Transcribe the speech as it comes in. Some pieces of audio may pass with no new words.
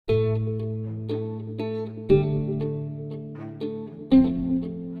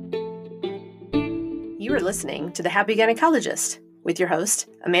You are listening to The Happy Gynecologist with your host,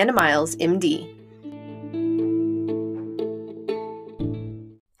 Amanda Miles, MD.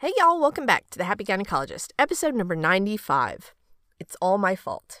 Hey y'all, welcome back to The Happy Gynecologist, episode number 95. It's all my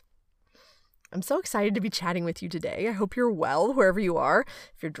fault. I'm so excited to be chatting with you today. I hope you're well, wherever you are.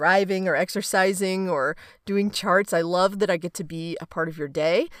 If you're driving or exercising or doing charts, I love that I get to be a part of your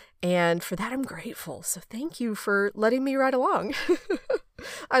day. And for that, I'm grateful. So thank you for letting me ride along.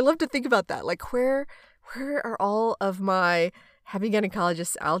 I love to think about that. Like, where are all of my happy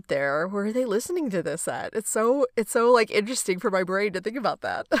gynecologists out there? Where are they listening to this at? It's so like interesting for my brain to think about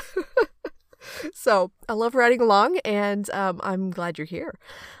that. So I love riding along, and I'm glad you're here.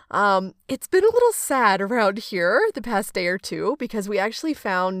 It's been a little sad around here the past day or two because we actually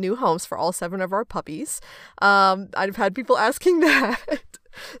found new homes for all 7 of our puppies. I've had people asking that.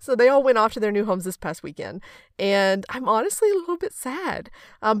 So they all went off to their new homes this past weekend, and I'm honestly a little bit sad,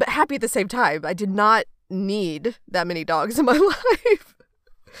 but happy at the same time. I did not need that many dogs in my life.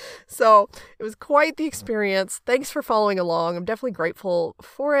 So it was quite the experience. Thanks for following along. I'm definitely grateful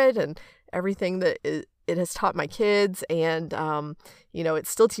for it and everything that it has taught my kids, and it's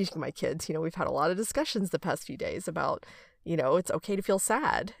still teaching my kids. We've had a lot of discussions the past few days about, it's okay to feel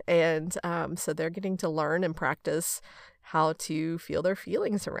sad, and so they're getting to learn and practice how to feel their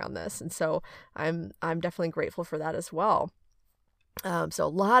feelings around this, and so I'm definitely grateful for that as well. So a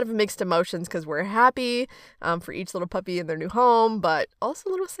lot of mixed emotions because we're happy for each little puppy in their new home, but also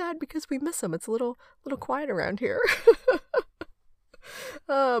a little sad because we miss them. It's a little quiet around here.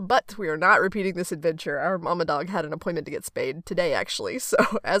 But we are not repeating this adventure. Our mama dog had an appointment to get spayed today, actually. So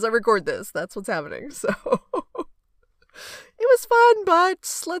as I record this, that's what's happening. So it was fun,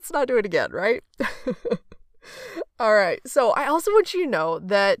 but let's not do it again, right? All right. So I also want you to know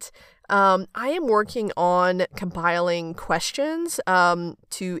that I am working on compiling questions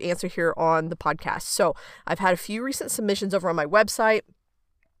to answer here on the podcast. So I've had a few recent submissions over on my website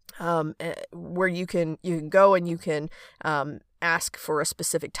where you can go and you can ask for a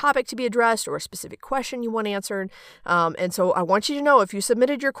specific topic to be addressed or a specific question you want answered. And so I want you to know, if you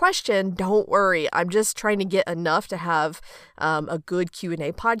submitted your question, don't worry. I'm just trying to get enough to have a good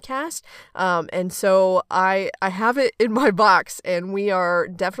Q&A podcast. And so I have it in my box, and we are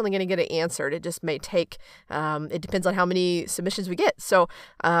definitely going to get it answered. It just may take, it depends on how many submissions we get. So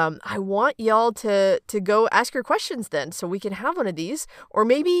I want y'all to go ask your questions then, so we can have one of these, or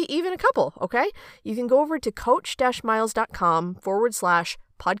maybe even a couple, okay? You can go over to coach-miles.com/podcast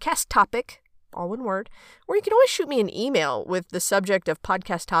topic, all one word, or you can always shoot me an email with the subject of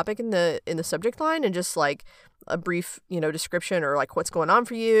podcast topic in the subject line, and just like a brief, description, or like what's going on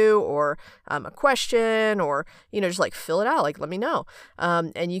for you, or a question, or, just like fill it out, like let me know.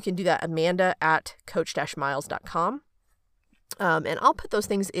 And you can do that, Amanda@coach-miles.com. And I'll put those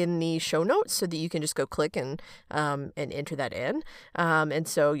things in the show notes so that you can just go click and enter that in. And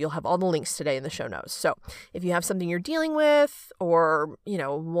so you'll have all the links today in the show notes. So if you have something you're dealing with, or,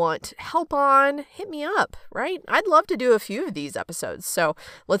 want help on, hit me up, right? I'd love to do a few of these episodes. So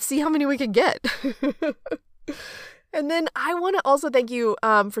let's see how many we can get. And then I want to also thank you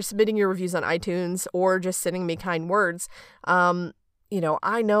for submitting your reviews on iTunes or just sending me kind words.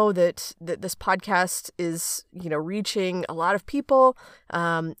 I know that this podcast is, reaching a lot of people,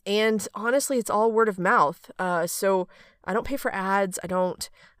 and honestly, it's all word of mouth. So I don't pay for ads. I don't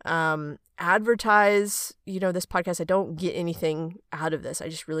advertise, this podcast. I don't get anything out of this. I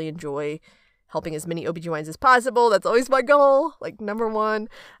just really enjoy helping as many OBGYNs as possible. That's always my goal, like number one.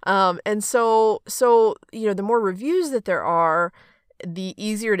 And so the more reviews that there are, the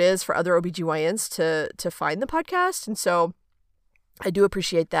easier it is for other OBGYNs to find the podcast. And so I do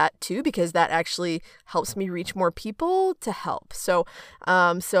appreciate that too, because that actually helps me reach more people to help. So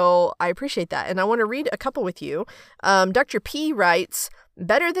I appreciate that. And I want to read a couple with you. Dr. P writes,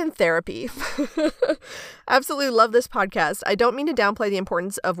 "Better than therapy." Absolutely love this podcast. I don't mean to downplay the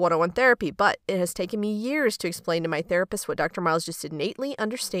importance of one-on-one therapy, but it has taken me years to explain to my therapist what Dr. Miles just innately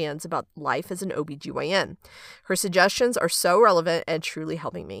understands about life as an OBGYN. Her suggestions are so relevant and truly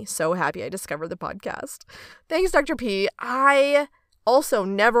helping me. So happy I discovered the podcast. Thanks, Dr. P. I also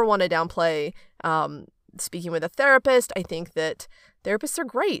never want to downplay speaking with a therapist. I think that therapists are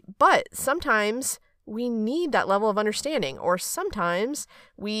great, but sometimes we need that level of understanding, or sometimes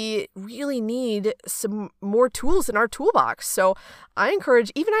we really need some more tools in our toolbox. So I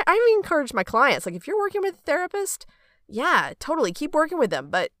encourage my clients, like if you're working with a therapist, yeah, totally keep working with them,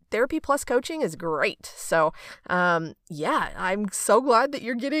 but therapy plus coaching is great. So I'm so glad that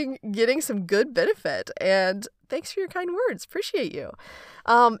you're getting some good benefit, and thanks for your kind words. Appreciate you.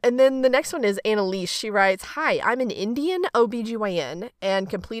 And then the next one is Annalise. She writes, "Hi, I'm an Indian OBGYN and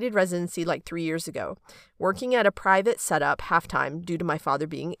completed residency like 3 years ago, working at a private setup half-time due to my father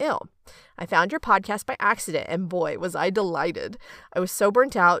being ill. I found your podcast by accident, and boy, was I delighted. I was so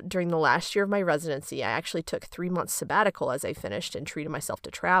burnt out during the last year of my residency. I actually took 3 months sabbatical as I finished and treated myself to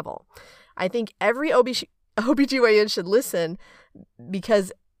travel. I think every OBGYN should listen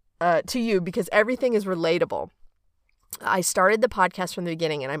because to you because everything is relatable. I started the podcast from the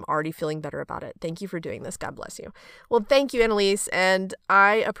beginning and I'm already feeling better about it. Thank you for doing this. God bless you." Well, thank you, Annalise. And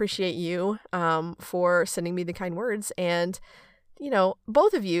I appreciate you for sending me the kind words. And,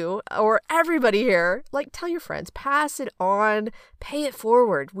 both of you or everybody here, tell your friends, pass it on, pay it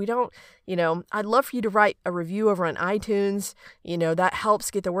forward. We don't, I'd love for you to write a review over on iTunes. That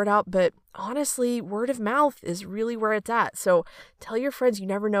helps get the word out. But honestly, word of mouth is really where it's at. So tell your friends. You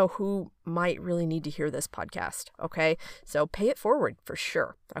never know who might really need to hear this podcast. Okay. So pay it forward for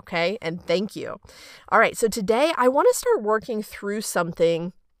sure. Okay. And thank you. All right. So today I want to start working through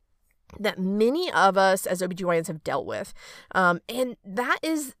something that many of us as OBGYNs have dealt with. And that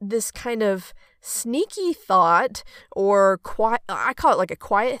is this kind of sneaky thought or quiet, I call it like a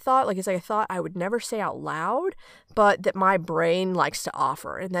quiet thought. It's like a thought I would never say out loud, but that my brain likes to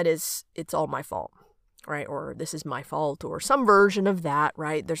offer. And that is, it's all my fault, right? Or this is my fault, or some version of that,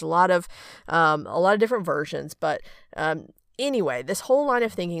 right? There's a lot of different versions, but anyway, this whole line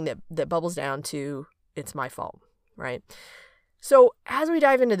of thinking that bubbles down to it's my fault, right? So as we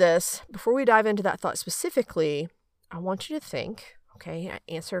dive into this, before we dive into that thought specifically, I want you to think, okay,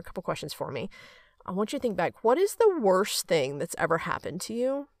 answer a couple questions for me. I want you to think back, what is the worst thing that's ever happened to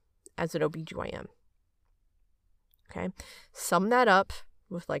you as an OBGYN? Okay, sum that up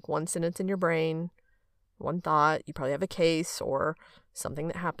with one sentence in your brain, one thought. You probably have a case or something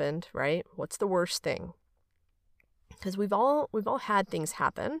that happened, right? What's the worst thing? Because we've all had things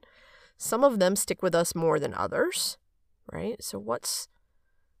happen. Some of them stick with us more than others. Right? So what's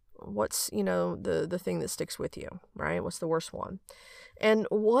the thing that sticks with you, right? What's the worst one? And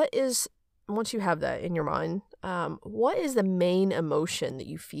once you have that in your mind, what is the main emotion that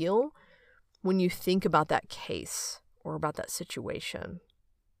you feel when you think about that case or about that situation?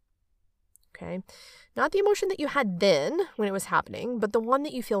 Okay? Not the emotion that you had then when it was happening, but the one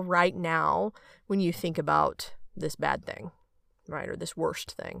that you feel right now when you think about this bad thing, right? Or this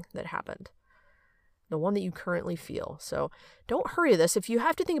worst thing that happened. The one that you currently feel. So don't hurry this. If you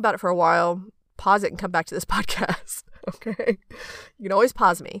have to think about it for a while, pause it and come back to this podcast. Okay. You can always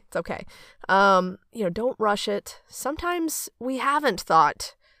pause me. It's okay. Don't rush it. Sometimes we haven't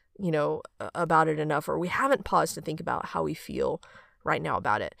thought, about it enough, or we haven't paused to think about how we feel right now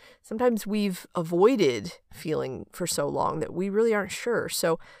about it. Sometimes we've avoided feeling for so long that we really aren't sure.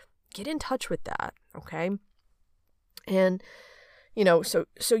 So get in touch with that. Okay. And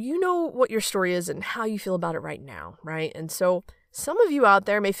so you know what your story is and how you feel about it right now, right? And so some of you out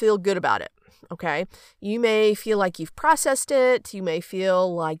there may feel good about it, okay? You may feel like you've processed it. You may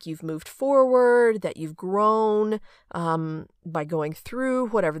feel like you've moved forward, that you've grown by going through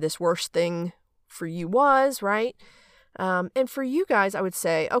whatever this worst thing for you was, right? And for you guys, I would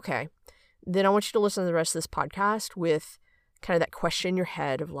say, okay, then I want you to listen to the rest of this podcast with kind of that question in your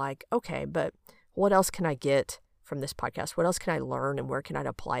head of okay, but what else can I get from this podcast? What else can I learn and where can I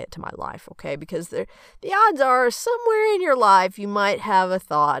apply it to my life? Okay. Because the odds are somewhere in your life, you might have a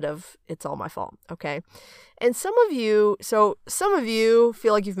thought of it's all my fault. Okay. And some of you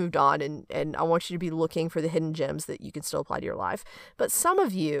feel like you've moved on and I want you to be looking for the hidden gems that you can still apply to your life. But some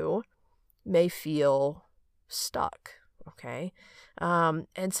of you may feel stuck. Okay.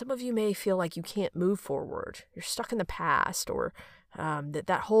 And some of you may feel like you can't move forward. You're stuck in the past, or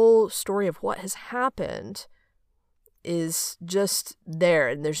that whole story of what has happened is just there,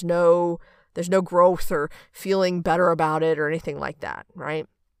 and there's no growth or feeling better about it or anything like that, right?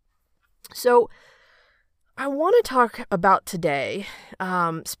 So I want to talk about today,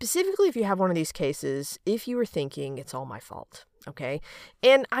 specifically if you have one of these cases, if you were thinking it's all my fault, okay?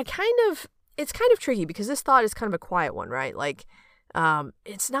 And it's kind of tricky because this thought is kind of a quiet one, right?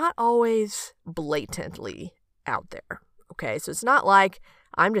 It's not always blatantly out there, okay? So it's not like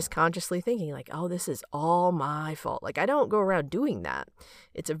I'm just consciously thinking oh, this is all my fault. I don't go around doing that.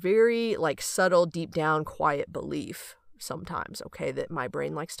 It's a very subtle, deep down, quiet belief sometimes, okay, that my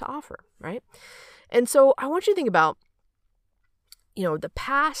brain likes to offer, right? And so I want you to think about, the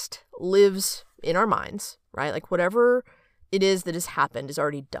past lives in our minds, right? Whatever it is that has happened is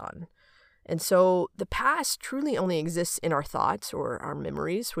already done. And so the past truly only exists in our thoughts or our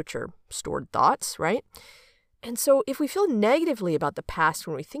memories, which are stored thoughts, right? And so if we feel negatively about the past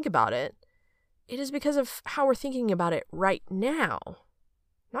when we think about it, it is because of how we're thinking about it right now,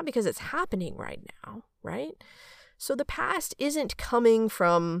 not because it's happening right now, right? So the past isn't coming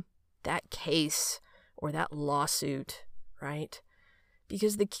from that case or that lawsuit, right?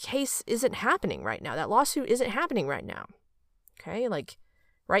 Because the case isn't happening right now. That lawsuit isn't happening right now, okay? Like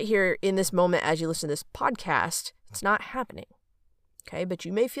right here in this moment as you listen to this podcast, it's not happening, okay? But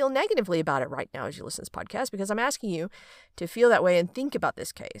you may feel negatively about it right now as you listen to this podcast because I'm asking you to feel that way and think about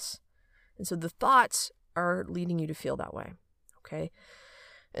this case. And so the thoughts are leading you to feel that way, okay?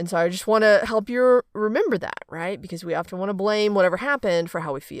 And so I just want to help you remember that, right? Because we often want to blame whatever happened for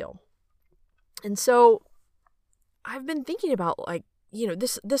how we feel. And so I've been thinking about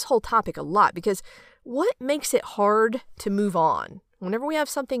this whole topic a lot because what makes it hard to move on? Whenever we have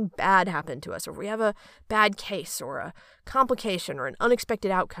something bad happen to us, or we have a bad case or a complication or an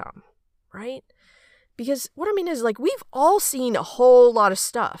unexpected outcome, right? Because what I mean is we've all seen a whole lot of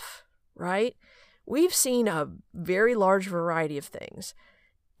stuff, right? We've seen a very large variety of things.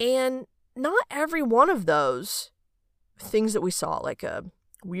 And not every one of those things that we saw, like a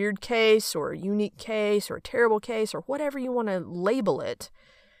weird case or a unique case or a terrible case or whatever you want to label it,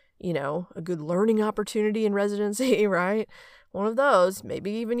 a good learning opportunity in residency, right? One of those,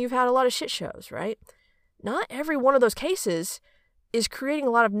 maybe even you've had a lot of shit shows, right? Not every one of those cases is creating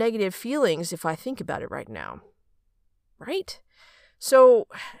a lot of negative feelings if I think about it right now, right? So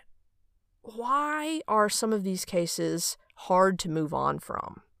why are some of these cases hard to move on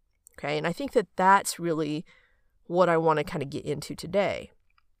from? Okay, and I think that that's really what I want to kind of get into today.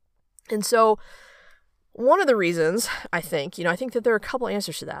 And so one of the reasons I think that there are a couple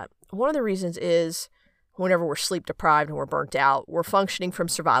answers to that. One of the reasons is whenever we're sleep deprived and we're burnt out, we're functioning from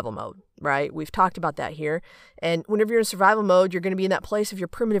survival mode, right? We've talked about that here. And whenever you're in survival mode, you're going to be in that place of your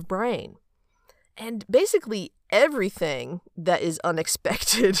primitive brain. And basically everything that is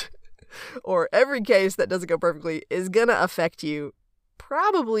unexpected or every case that doesn't go perfectly is going to affect you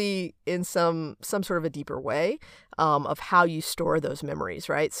probably in some sort of a deeper way of how you store those memories,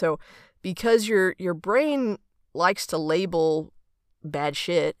 right? So because your brain likes to label bad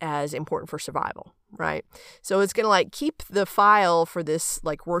shit as important for survival, right? So it's going to keep the file for this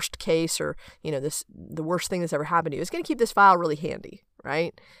worst case or, the worst thing that's ever happened to you. It's going to keep this file really handy,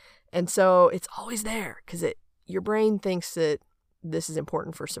 right? And so it's always there because your brain thinks that this is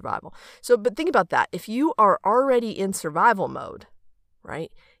important for survival. So, but think about that. If you are already in survival mode,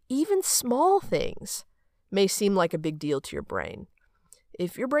 right? Even small things may seem like a big deal to your brain.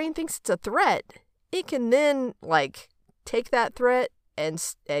 If your brain thinks it's a threat, it can then take that threat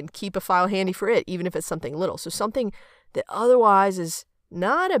and keep a file handy for it, even if it's something little. So something that otherwise is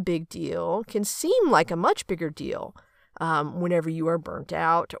not a big deal can seem like a much bigger deal whenever you are burnt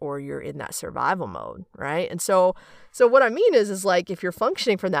out or you're in that survival mode, right? And so what I mean is if you're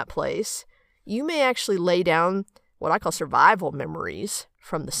functioning from that place, you may actually lay down what I call survival memories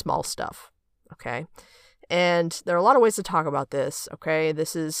from the small stuff, okay? And there are a lot of ways to talk about this, okay?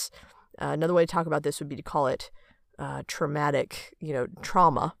 This is, another way to talk about this would be to call it traumatic,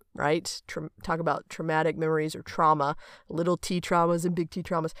 trauma, right? Talk about traumatic memories or trauma, little t traumas and big T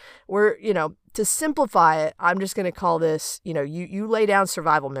traumas. Where, to simplify it, I'm just going to call this, you lay down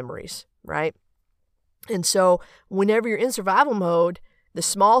survival memories, right? And so whenever you're in survival mode, the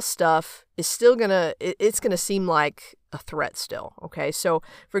small stuff is still it's going to seem like a threat still, okay? So,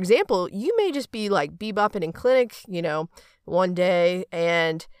 for example, you may just be bebopping in clinic, one day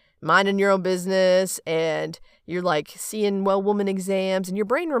and minding your own business and you're seeing woman exams and your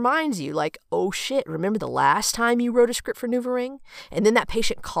brain reminds you oh shit, remember the last time you wrote a script for NuvaRing? And then that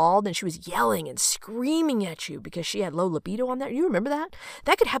patient called and she was yelling and screaming at you because she had low libido on that. You remember that?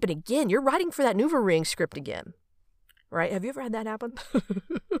 That could happen again. You're writing for that NuvaRing script again. Right? Have you ever had that happen?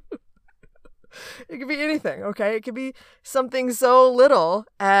 It could be anything, okay? It could be something so little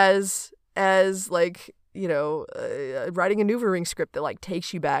as writing a NuvaRing script that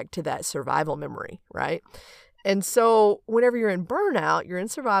takes you back to that survival memory, right? And so whenever you're in burnout, you're in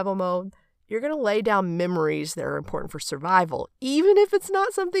survival mode, you're going to lay down memories that are important for survival, even if it's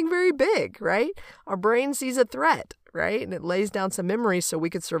not something very big, right? Our brain sees a threat, right? And it lays down some memories so we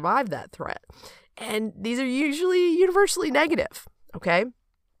could survive that threat. And these are usually universally negative, okay?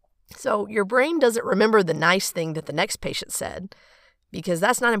 So your brain doesn't remember the nice thing that the next patient said because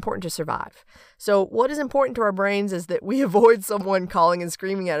that's not important to survive. So what is important to our brains is that we avoid someone calling and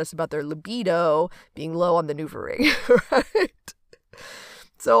screaming at us about their libido being low on the NuvaRing, right?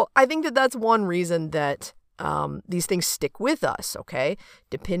 So I think that that's one reason that these things stick with us, okay?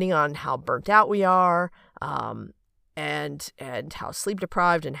 Depending on how burnt out we are, and how sleep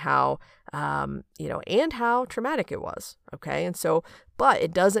deprived and how and how traumatic it was. Okay. And so, but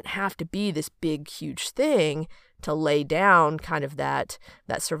it doesn't have to be this big, huge thing to lay down kind of that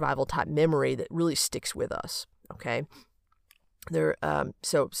survival type memory that really sticks with us. Okay.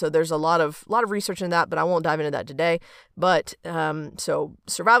 So there's a lot of research in that, but I won't dive into that today. But so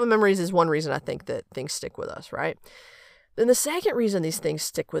survival memories is one reason I think that things stick with us, right? Then the second reason these things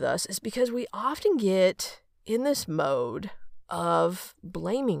stick with us is because we often get in this mode of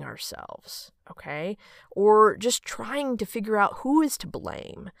blaming ourselves, okay? Or just trying to figure out who is to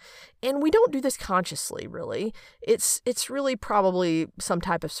blame. And we don't do this consciously, really. It's really probably some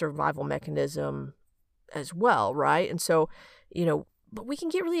type of survival mechanism as well, right? And so, but we can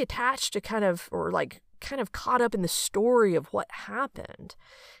get really attached to kind of caught up in the story of what happened.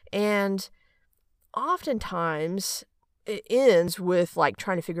 And oftentimes it ends with like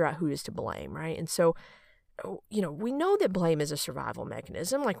trying to figure out who is to blame, right? And so, we know that blame is a survival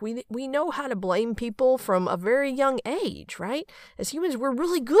mechanism. Like we know how to blame people from a very young age, right? As humans, we're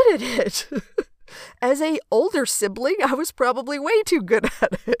really good at it. As a older sibling, I was probably way too good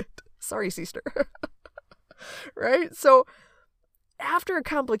at it. Sorry, sister. Right? So after a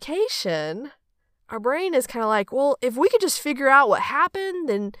complication, our brain is kind of like, well, if we could just figure out what happened,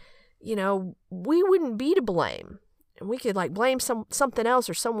 then, we wouldn't be to blame. And we could like blame something else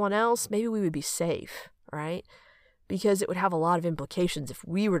or someone else. Maybe we would be safe, right? Because it would have a lot of implications if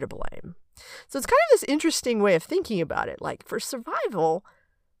we were to blame. So it's kind of this interesting way of thinking about it. Like for survival,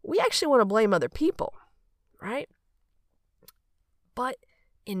 we actually want to blame other people, right? But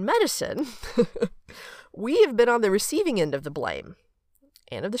in medicine, we have been on the receiving end of the blame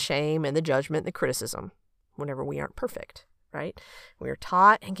and of the shame and the judgment and the criticism whenever we aren't perfect, right? We are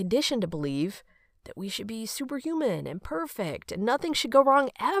taught and conditioned to believe that we should be superhuman and perfect and nothing should go wrong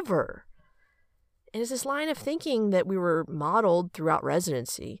ever. And it's this line of thinking that we were modeled throughout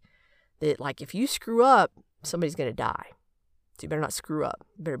residency that like if you screw up, somebody's going to die. So you better not screw up.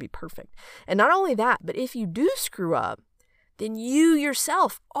 You better be perfect. And not only that, but if you do screw up, then you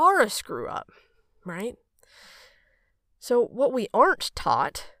yourself are a screw up, right? So what we aren't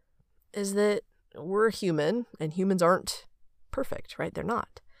taught is that we're human and humans aren't perfect, right? They're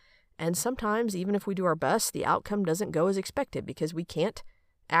not. And sometimes, even if we do our best, the outcome doesn't go as expected because we can't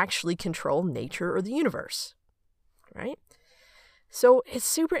actually control nature or the universe, right? So it's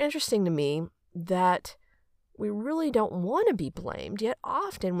super interesting to me that we really don't want to be blamed, yet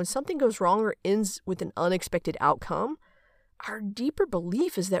often when something goes wrong or ends with an unexpected outcome, our deeper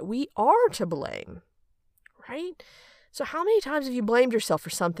belief is that we are to blame, right? So how many times have you blamed yourself for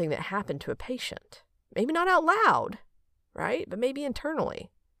something that happened to a patient? Maybe not out loud, right? But maybe internally.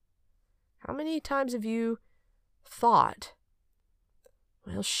 How many times have you thought,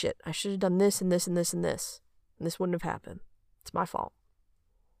 well, shit, I should have done this and this and this and this, and this wouldn't have happened. It's my fault,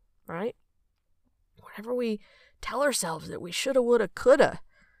 right? Whenever we tell ourselves that we shoulda, woulda, coulda,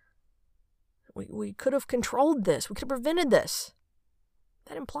 we could have controlled this, we could have prevented this,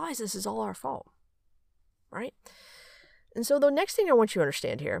 that implies this is all our fault, right? And so the next thing I want you to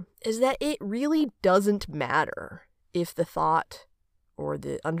understand here is that it really doesn't matter if the thought or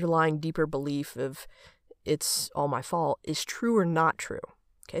the underlying deeper belief of it's all my fault is true or not true.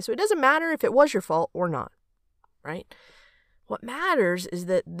 Okay, so it doesn't matter if it was your fault or not, right? What matters is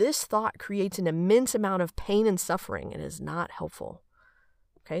that this thought creates an immense amount of pain and suffering and is not helpful.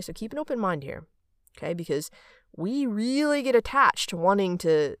 Okay, so keep an open mind here, okay, because we really get attached to wanting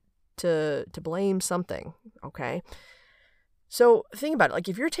to blame something, okay? So think about it. Like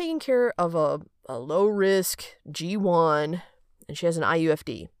if you're taking care of a low-risk G1 and she has an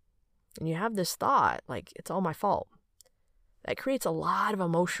IUFD, and you have this thought, like, it's all my fault, that creates a lot of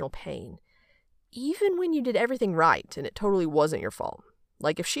emotional pain, even when you did everything right and it totally wasn't your fault.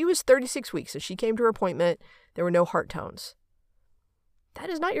 Like if she was 36 weeks and she came to her appointment, there were no heart tones. That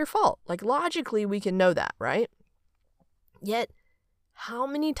is not your fault. Like logically, we can know that, right? Yet, how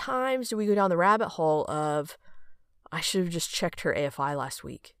many times do we go down the rabbit hole of, I should have just checked her AFI last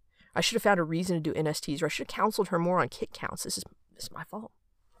week. I should have found a reason to do NSTs, or I should have counseled her more on kick counts. This is my fault.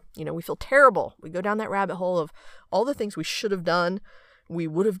 We feel terrible. We go down that rabbit hole of all the things we should have done, we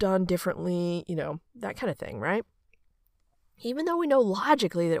would have done differently, that kind of thing, right? Even though we know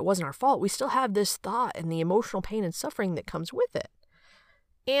logically that it wasn't our fault, we still have this thought and the emotional pain and suffering that comes with it.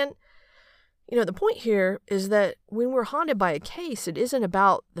 And, the point here is that when we're haunted by a case, it isn't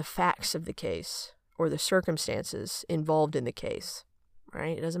about the facts of the case or the circumstances involved in the case,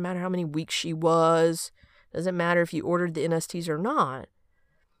 right? It doesn't matter how many weeks she was. It doesn't matter if you ordered the NSTs or not.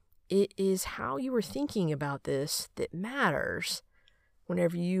 It is how you were thinking about this that matters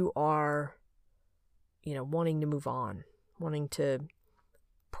whenever you are, wanting to move on, wanting to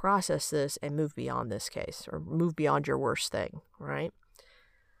process this and move beyond this case, or move beyond your worst thing, right?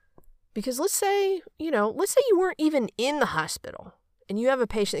 Because let's say you weren't even in the hospital and you have a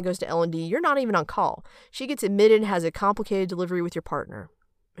patient that goes to L&D, you're not even on call. She gets admitted, has a complicated delivery with your partner,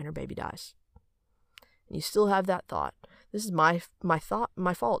 and her baby dies. And you still have that thought. This is my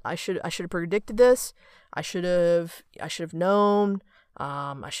fault. I should have predicted this. I should have known.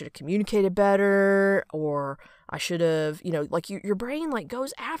 I should have communicated better, or I should have, like your brain like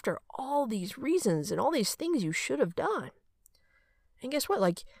goes after all these reasons and all these things you should have done. And guess what?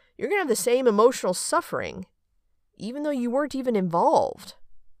 Like, you're going to have the same emotional suffering, even though you weren't even involved,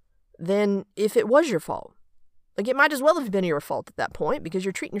 than if it was your fault. Like, it might as well have been your fault at that point, because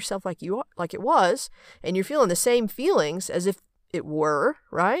you're treating yourself like it was, and you're feeling the same feelings as if it were,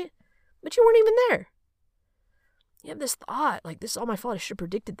 right? But you weren't even there. You have this thought, like, this is all my fault. I should have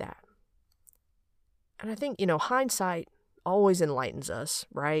predicted that. And I think, hindsight always enlightens us,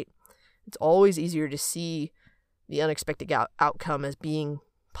 right? It's always easier to see the unexpected outcome as being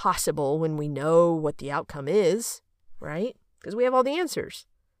possible when we know what the outcome is, right? Because we have all the answers,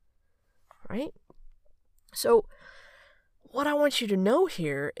 right? So what I want you to know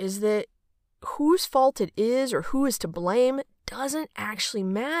here is that whose fault it is or who is to blame doesn't actually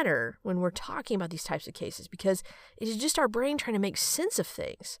matter when we're talking about these types of cases, because it is just our brain trying to make sense of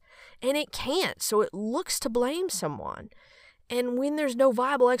things, and it can't. So it looks to blame someone. And when there's no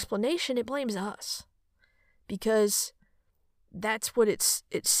viable explanation, it blames us, because that's what it's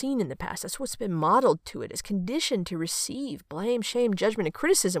seen in the past. That's what's been modeled to it. It's conditioned to receive blame, shame, judgment, and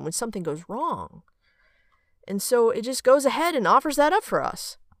criticism when something goes wrong. And so it just goes ahead and offers that up for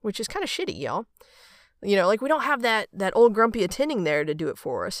us, which is kind of shitty, y'all. Like, we don't have that old grumpy attending there to do it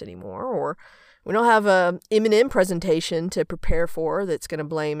for us anymore, or we don't have a M&M presentation to prepare for that's going to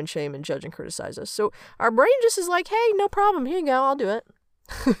blame and shame and judge and criticize us. So our brain just is like, hey, no problem. Here you go. I'll do it.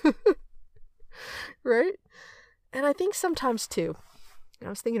 Right? And I think sometimes too, I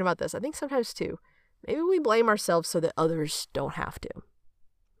was thinking about this, I think sometimes too, maybe we blame ourselves so that others don't have to,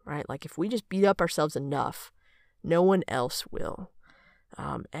 right? Like, if we just beat up ourselves enough, no one else will.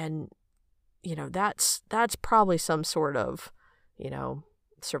 And that's probably some sort of,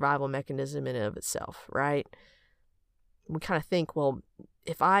 survival mechanism in and of itself, right? We kind of think, well,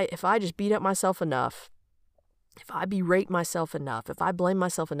 if I just beat up myself enough, if I berate myself enough, if I blame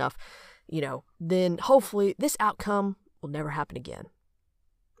myself enough, then hopefully this outcome will never happen again,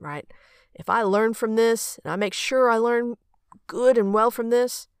 right? If I learn from this and I make sure I learn good and well from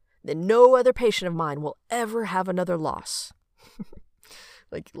this, then no other patient of mine will ever have another loss.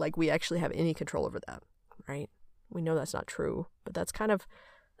 Like we actually have any control over that, right? We know that's not true, but that's kind of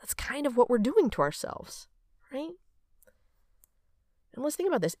what we're doing to ourselves, right? And let's think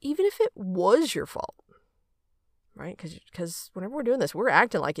about this. Even if it was your fault, right? Because whenever we're doing this, we're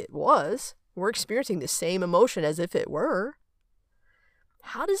acting like it was. We're experiencing the same emotion as if it were.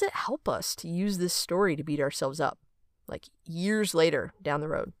 How does it help us to use this story to beat ourselves up, like years later down the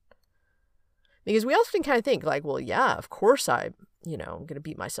road? Because we often kind of think like, well, yeah, of course I'm going to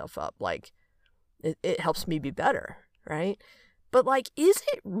beat myself up. Like, it helps me be better, right? But like, is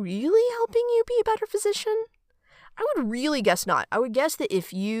it really helping you be a better physician? I would really guess not. I would guess that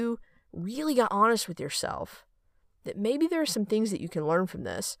if you really got honest with yourself, that maybe there are some things that you can learn from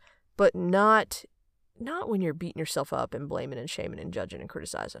this, but not when you're beating yourself up and blaming and shaming and judging and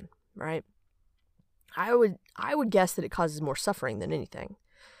criticizing, right? I would guess that it causes more suffering than anything.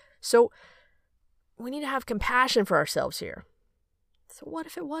 So we need to have compassion for ourselves here. So what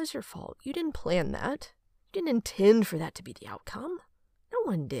if it was your fault? You didn't plan that. You didn't intend for that to be the outcome. No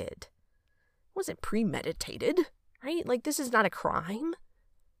one did. It wasn't premeditated, right? Like, this is not a crime.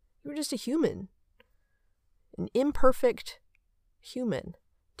 You were just a human. An imperfect human.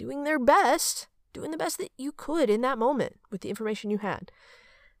 Doing the best that you could in that moment with the information you had.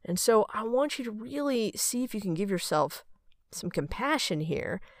 And so I want you to really see if you can give yourself some compassion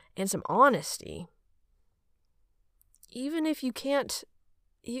here and some honesty. Even if you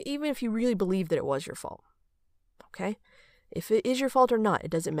really believe that it was your fault, okay? If it is your fault or not, it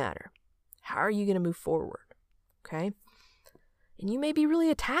doesn't matter. How are you going to move forward, okay? And you may be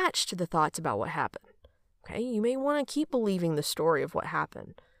really attached to the thoughts about what happened, okay? You may want to keep believing the story of what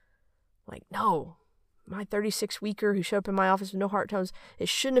happened. Like, no, my 36-weeker who showed up in my office with no heart tones, it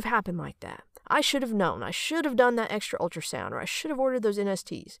shouldn't have happened like that. I should have known. I should have done that extra ultrasound, or I should have ordered those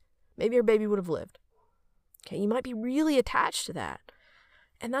NSTs. Maybe our baby would have lived. Okay, you might be really attached to that.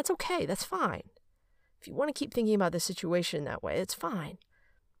 And that's okay. That's fine. If you want to keep thinking about the situation that way, it's fine.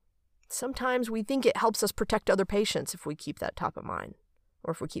 Sometimes we think it helps us protect other patients if we keep that top of mind,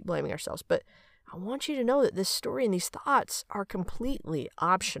 or if we keep blaming ourselves. But I want you to know that this story and these thoughts are completely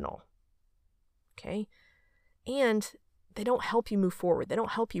optional. Okay? And they don't help you move forward. They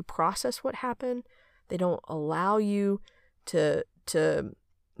don't help you process what happened. They don't allow you to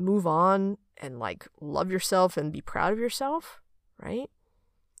move on and like love yourself and be proud of yourself, right?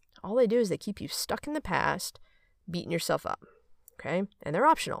 All they do is they keep you stuck in the past, beating yourself up, okay? And they're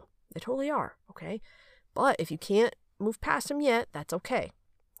optional. They totally are, okay? But if you can't move past them yet, that's okay,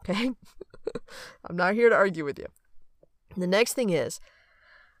 okay? I'm not here to argue with you. The next thing is,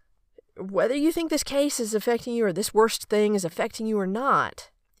 whether you think this case is affecting you or this worst thing is affecting you or not,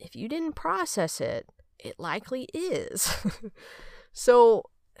 if you didn't process it, it likely is. So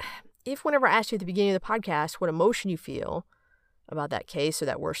if whenever I asked you at the beginning of the podcast what emotion you feel about that case or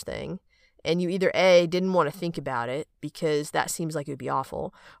that worst thing, and you either A, didn't want to think about it because that seems like it would be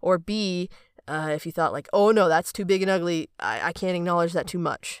awful, or B, if you thought like, oh no, that's too big and ugly, I can't acknowledge that too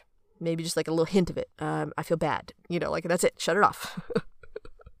much. Maybe just like a little hint of it. I feel bad. Like that's it. Shut it off.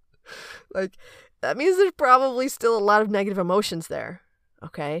 Like, that means there's probably still a lot of negative emotions there.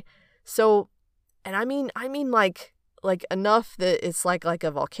 Okay? So, and I mean like enough that it's like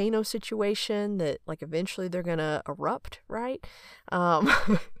a volcano situation that like eventually they're gonna erupt, right?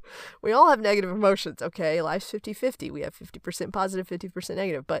 We all have negative emotions, okay? Life's 50-50. We have 50% positive, 50%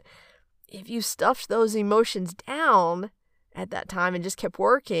 negative. But if you stuffed those emotions down at that time and just kept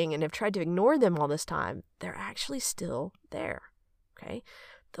working and have tried to ignore them all this time, they're actually still there, okay?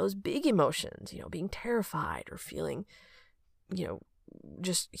 Those big emotions, being terrified or feeling,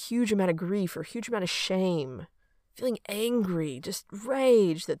 just huge amount of grief or huge amount of shame, feeling angry, just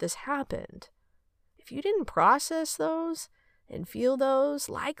rage that this happened. If you didn't process those and feel those,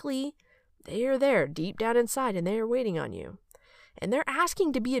 likely they are there deep down inside and they are waiting on you. And they're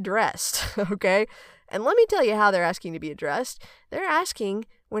asking to be addressed, okay? And let me tell you how they're asking to be addressed. They're asking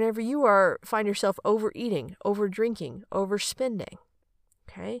whenever you find yourself overeating, overdrinking, overspending.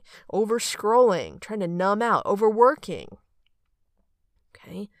 Okay? Over scrolling, trying to numb out, overworking.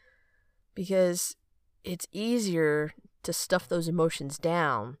 Okay? Because it's easier to stuff those emotions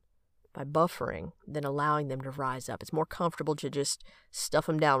down by buffering than allowing them to rise up. It's more comfortable to just stuff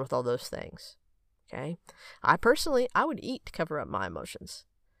them down with all those things. Okay? I would eat to cover up my emotions.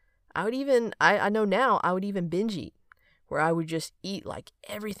 I know now I would even binge eat, where I would just eat like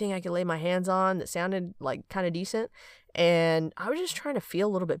everything I could lay my hands on that sounded like kind of decent. And I was just trying to feel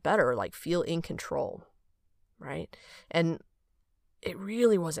a little bit better, like feel in control, right? And it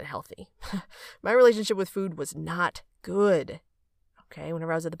really wasn't healthy. My relationship with food was not good, okay?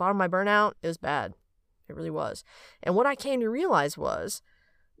 Whenever I was at the bottom of my burnout, it was bad. It really was. And what I came to realize was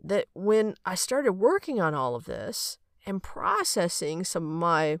that when I started working on all of this and processing some of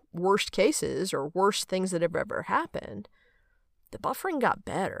my worst cases or worst things that have ever happened, the buffering got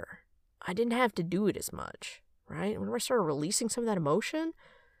better. I didn't have to do it as much, right? Whenever I started releasing some of that emotion,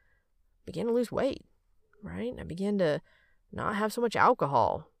 I began to lose weight, right? I began to not have so much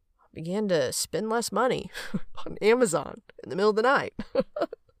alcohol. I began to spend less money on Amazon in the middle of the night.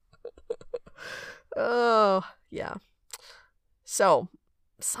 Oh, yeah. So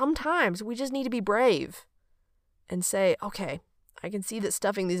sometimes we just need to be brave and say, okay, I can see that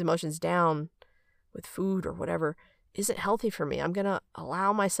stuffing these emotions down with food or whatever isn't healthy for me. I'm going to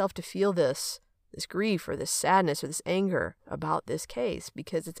allow myself to feel this grief or this sadness or this anger about this case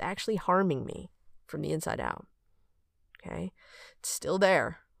because it's actually harming me from the inside out. Okay? It's still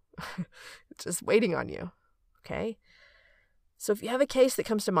there. It's just waiting on you. Okay? So if you have a case that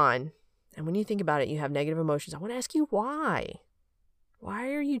comes to mind, and when you think about it, you have negative emotions, I want to ask you why.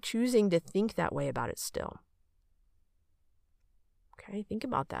 Why are you choosing to think that way about it still? Okay? Think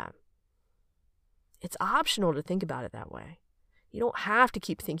about that. It's optional to think about it that way. You don't have to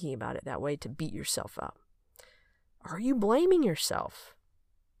keep thinking about it that way to beat yourself up. Are you blaming yourself?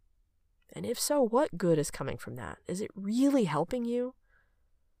 And if so, what good is coming from that? Is it really helping you?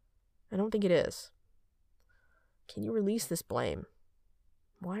 I don't think it is. Can you release this blame?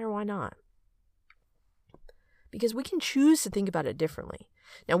 Why or why not? Because we can choose to think about it differently.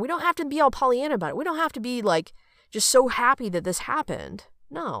 Now, we don't have to be all Pollyanna about it. We don't have to be like just so happy that this happened.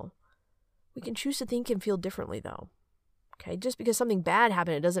 No. We can choose to think and feel differently, though. Okay? Just because something bad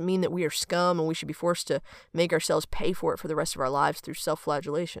happened, it doesn't mean that we are scum and we should be forced to make ourselves pay for it for the rest of our lives through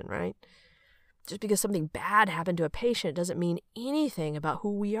self-flagellation, right? Just because something bad happened to a patient doesn't mean anything about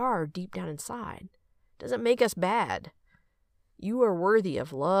who we are deep down inside. It doesn't make us bad. You are worthy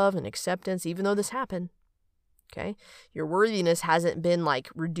of love and acceptance, even though this happened. Okay? Your worthiness hasn't been like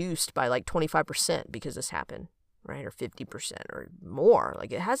reduced by like 25% because this happened, right? Or 50% or more.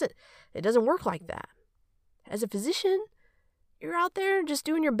 Like it doesn't work like that. As a physician, you're out there just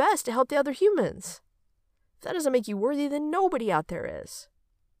doing your best to help the other humans. If that doesn't make you worthy, then nobody out there is.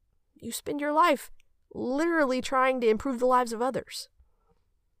 You spend your life literally trying to improve the lives of others.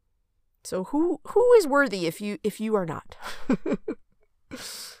 So who is worthy if you are not?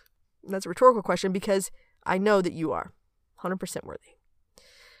 That's a rhetorical question because I know that you are 100% worthy.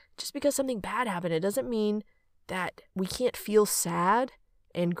 Just because something bad happened, it doesn't mean that we can't feel sad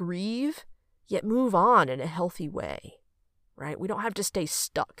and grieve, yet move on in a healthy way, right? We don't have to stay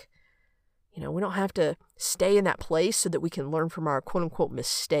stuck. We don't have to stay in that place so that we can learn from our quote-unquote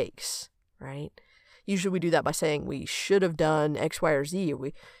mistakes, right? Usually we do that by saying we should have done X, Y, or Z.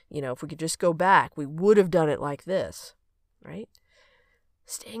 Or if we could just go back, we would have done it like this, right?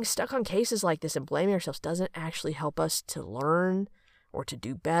 Staying stuck on cases like this and blaming ourselves doesn't actually help us to learn or to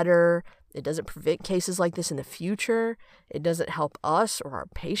do better. It doesn't prevent cases like this in the future. It doesn't help us or our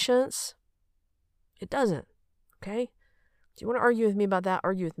patients. It doesn't, okay? Do you want to argue with me about that?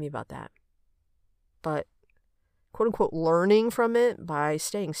 Argue with me about that. But quote-unquote learning from it by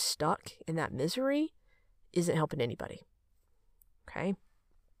staying stuck in that misery isn't helping anybody, okay?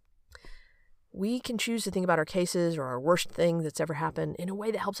 We can choose to think about our cases or our worst thing that's ever happened in a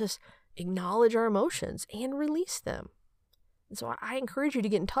way that helps us acknowledge our emotions and release them. And so I encourage you to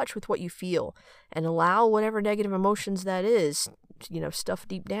get in touch with what you feel and allow whatever negative emotions that is, stuff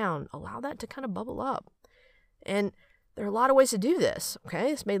deep down, allow that to kind of bubble up. And there are a lot of ways to do this, okay?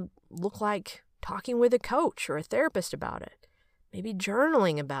 This may look like talking with a coach or a therapist about it, maybe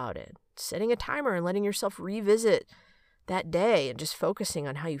journaling about it, setting a timer and letting yourself revisit that day and just focusing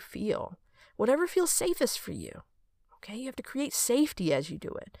on how you feel. Whatever feels safest for you, okay? You have to create safety as you do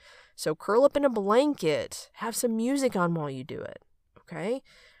it. So curl up in a blanket, have some music on while you do it, okay?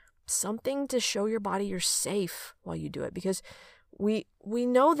 Something to show your body you're safe while you do it, because we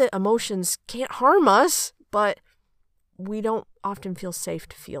know that emotions can't harm us, but we don't often feel safe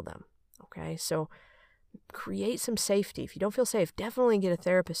to feel them, okay? So create some safety. If you don't feel safe, definitely get a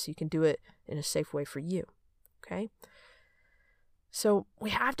therapist so you can do it in a safe way for you, okay? So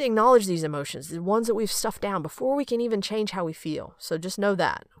we have to acknowledge these emotions, the ones that we've stuffed down, before we can even change how we feel. So just know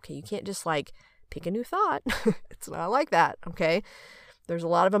that, okay? You can't just pick a new thought. It's not like that, okay? There's a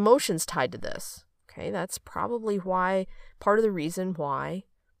lot of emotions tied to this, okay? That's probably part of the reason why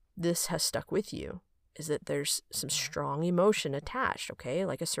this has stuck with you is that there's some strong emotion attached, okay?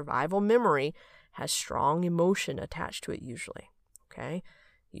 Like a survival memory has strong emotion attached to it usually, okay?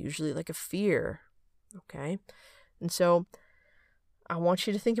 Usually like a fear, okay? And so I want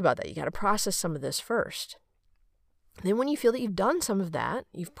you to think about that. You got to process some of this first. Then when you feel that you've done some of that,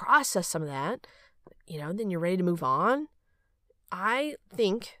 you've processed some of that, then you're ready to move on. I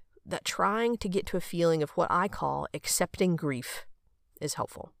think that trying to get to a feeling of what I call accepting grief is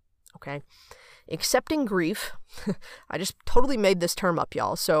helpful, okay? Accepting grief, I just totally made this term up,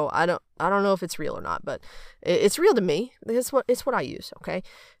 y'all, so I don't know if it's real or not, but it's real to me. It's what I use, okay?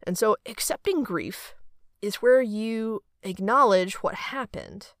 And so accepting grief is where you acknowledge what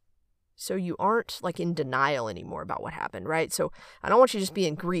happened, so you aren't in denial anymore about what happened, right? So I don't want you to just be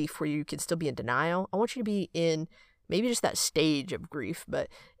in grief where you can still be in denial. I want you to be in maybe just that stage of grief, but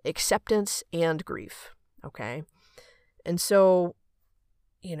acceptance and grief, okay? And so,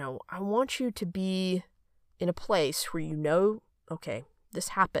 I want you to be in a place where okay, this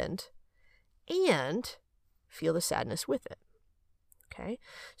happened, and feel the sadness with it. Okay?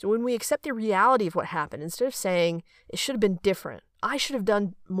 So when we accept the reality of what happened, instead of saying it should have been different, I should have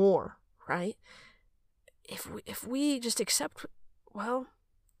done more, right? If we just accept, well,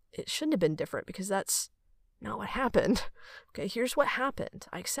 it shouldn't have been different because that's not what happened. Okay, here's what happened.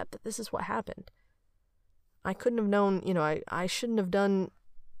 I accept that this is what happened. I couldn't have known, I shouldn't have done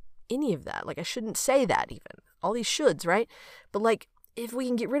any of that. I shouldn't say that even. All these shoulds, right? But if we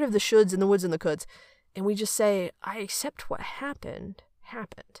can get rid of the shoulds and the woulds and the coulds, and we just say, I accept what happened,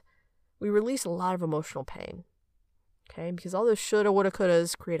 we release a lot of emotional pain, okay? Because all those shoulda, woulda,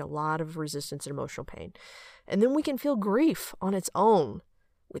 couldas create a lot of resistance and emotional pain. And then we can feel grief on its own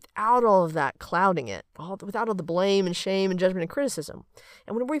without all of that clouding it, without all the blame and shame and judgment and criticism.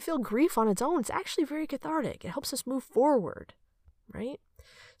 And when we feel grief on its own, it's actually very cathartic. It helps us move forward, right?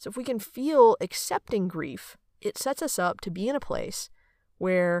 So if we can feel accepting grief, it sets us up to be in a place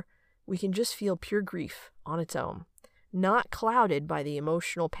where we can just feel pure grief on its own, not clouded by the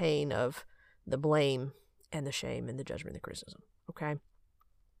emotional pain of the blame and the shame and the judgment and the criticism, okay?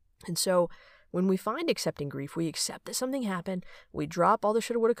 And so when we find accepting grief, we accept that something happened, we drop all the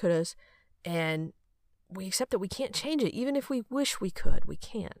shoulda, woulda, couldas, and we accept that we can't change it. Even if we wish we could, we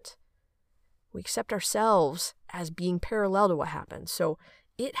can't. We accept ourselves as being parallel to what happened. So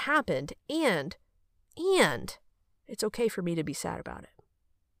it happened, and It's okay for me to be sad about it.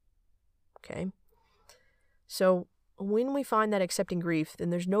 Okay? So when we find that accepting grief, then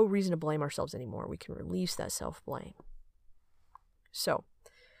there's no reason to blame ourselves anymore. We can release that self-blame. So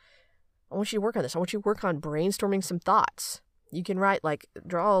I want you to work on this. I want you to work on brainstorming some thoughts. You can write,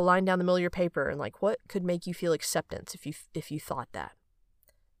 draw a line down the middle of your paper and what could make you feel acceptance if you thought that,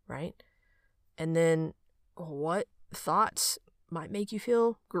 right? And then what thoughts might make you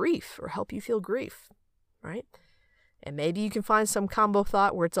feel grief or help you feel grief, right? And maybe you can find some combo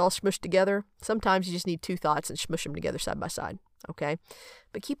thought where it's all smushed together. Sometimes you just need two thoughts and smush them together side by side, okay?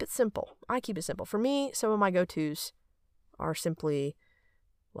 But keep it simple. I keep it simple. For me, some of my go-tos are simply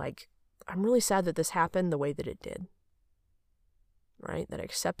I'm really sad that this happened the way that it did, right? That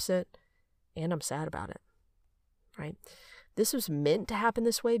accepts it, and I'm sad about it, right? This was meant to happen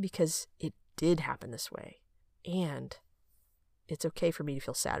this way because it did happen this way, and it's okay for me to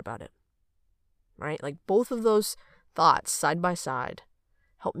feel sad about it, right? Both of those thoughts side by side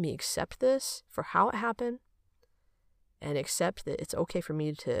help me accept this for how it happened and accept that it's okay for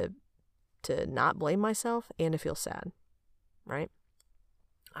me to not blame myself and to feel sad, right?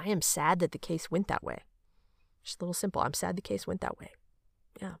 I am sad that the case went that way. Just a little simple. I'm sad the case went that way.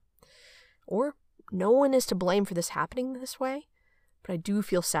 Yeah. Or no one is to blame for this happening this way, but I do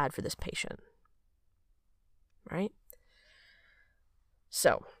feel sad for this patient, right?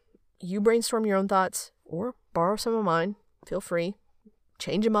 So you brainstorm your own thoughts or borrow some of mine. Feel free.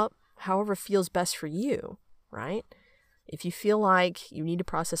 Change them up however feels best for you, right? If you feel like you need to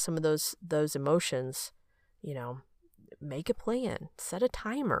process some of those emotions, make a plan, set a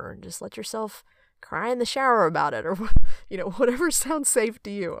timer, and just let yourself cry in the shower about it, or whatever sounds safe to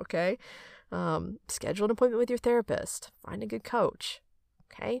you. Okay, schedule an appointment with your therapist. Find a good coach.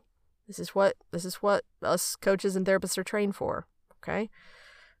 Okay, this is what us coaches and therapists are trained for. Okay,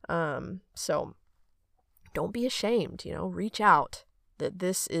 so don't be ashamed. Reach out. That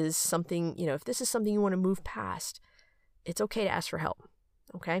this is something. If this is something you want to move past, it's okay to ask for help.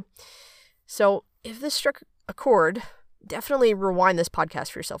 Okay, so if this struck a chord, definitely rewind this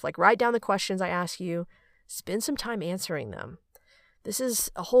podcast for yourself. Write down the questions I ask you, spend some time answering them. This is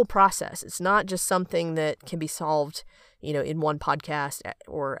a whole process. It's not just something that can be solved, in one podcast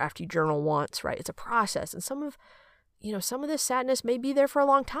or after you journal once, right? It's a process. And some of this sadness may be there for a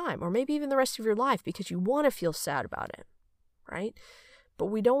long time, or maybe even the rest of your life because you want to feel sad about it, right? But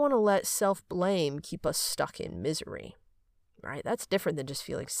we don't want to let self-blame keep us stuck in misery, right? That's different than just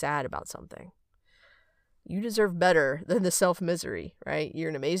feeling sad about something. You deserve better than the self-misery, right? You're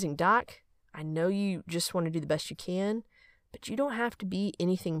an amazing doc. I know you just want to do the best you can, but you don't have to be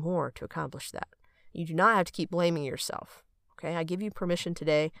anything more to accomplish that. You do not have to keep blaming yourself, okay? I give you permission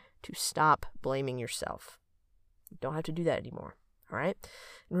today to stop blaming yourself. You don't have to do that anymore, all right?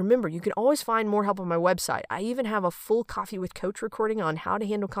 And remember, you can always find more help on my website. I even have a full Coffee with Coach recording on how to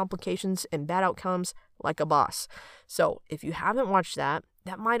handle complications and bad outcomes like a boss. So if you haven't watched that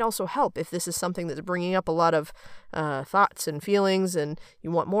might also help if this is something that's bringing up a lot of thoughts and feelings and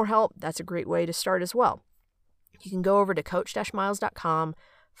you want more help. That's a great way to start as well. You can go over to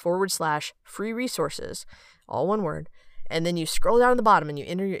coach-miles.com/free resources, all one word, and then you scroll down to the bottom and you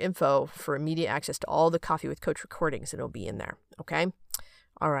enter your info for immediate access to all the Coffee with Coach recordings, and it'll be in there, okay?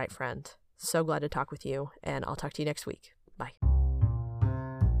 All right, friend. So glad to talk with you, and I'll talk to you next week. Bye.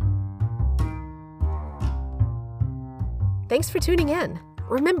 Thanks for tuning in.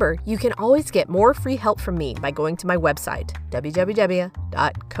 Remember, you can always get more free help from me by going to my website,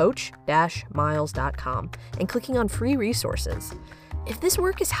 www.coach-miles.com, and clicking on free resources. If this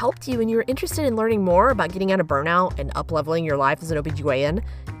work has helped you and you're interested in learning more about getting out of burnout and up-leveling your life as an OBGYN,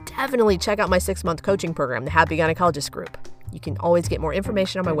 definitely check out my 6-month coaching program, the Happy Gynecologist Group. You can always get more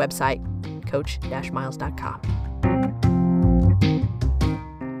information on my website, coach-miles.com.